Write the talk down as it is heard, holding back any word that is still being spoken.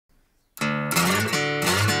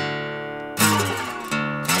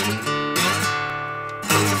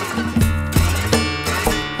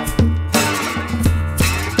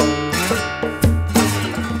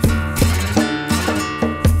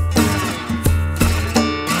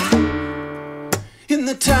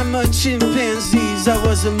the time of chimpanzees, I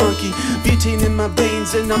was a monkey. Butane in my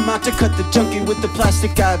veins, and I'm out to cut the junkie with the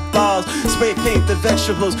plastic eyeballs. Spray paint the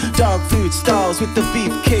vegetables, dog food stalls with the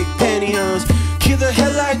beefcake pantyhose. Kill the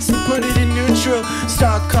headlights and put it in neutral.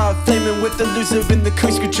 Star car flaming with the loser in the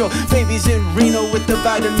cruise control. Babies in Reno with the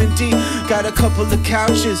vitamin D. Got a couple of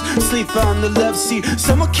couches, sleep on the love seat.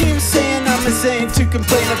 Someone came saying I'm insane to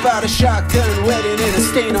complain about a shotgun wedding and a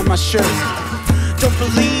stain on my shirt. Don't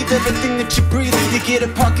believe everything that you breathe. You get a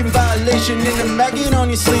parking violation and a maggot on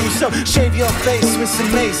your sleeve. So shave your face with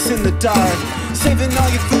some mace in the dark, saving all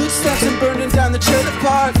your food stamps and burning down the trailer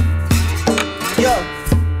park. Yo,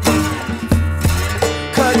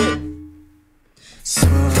 cut it.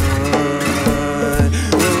 Sword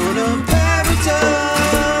on a baritone,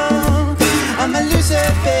 I'm a loser,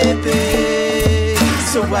 baby,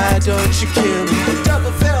 so why don't you kill me?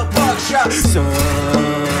 Double barrel pork chop. Sword,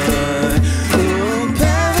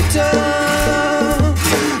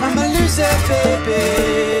 I'm a loser,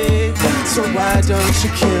 baby, so why don't you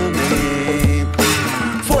kill me?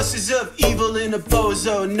 Forces of evil in a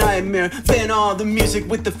bozo nightmare. Ban all the music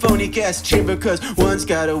with the phony gas chamber, cause one's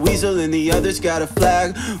got a weasel and the other's got a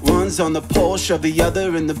flag. One's on the pole, shove the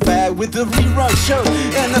other in the bag. With the rerun shows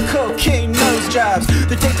and the cocaine nose jobs,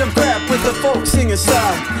 the daytime crap with the folk singer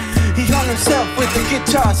song. He hung himself with a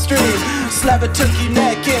guitar string, slap a turkey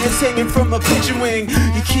neck and it's hanging from a pigeon wing.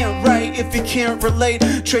 You can't write if you can't relate.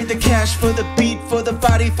 Trade the cash for the beat, for the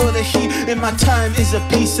body, for the heat. And my time is a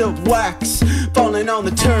piece of wax falling on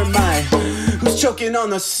the termite who's choking on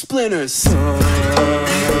the splinters. I'm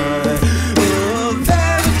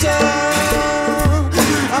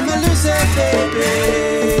a loser,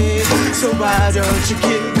 baby, so why don't you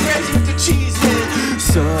get crazy with the cheese, man?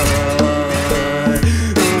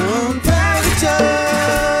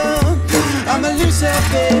 I'm a loser,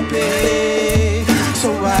 baby,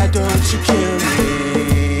 so why don't you kill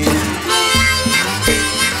me?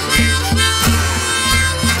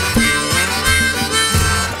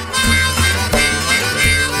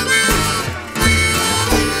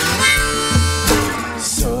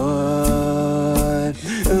 Sword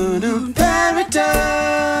on a baritone,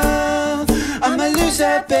 I'm a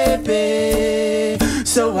loser, baby,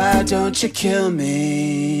 so why don't you kill me?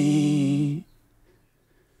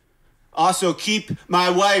 Also, keep my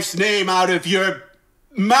wife's name out of your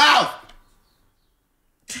mouth!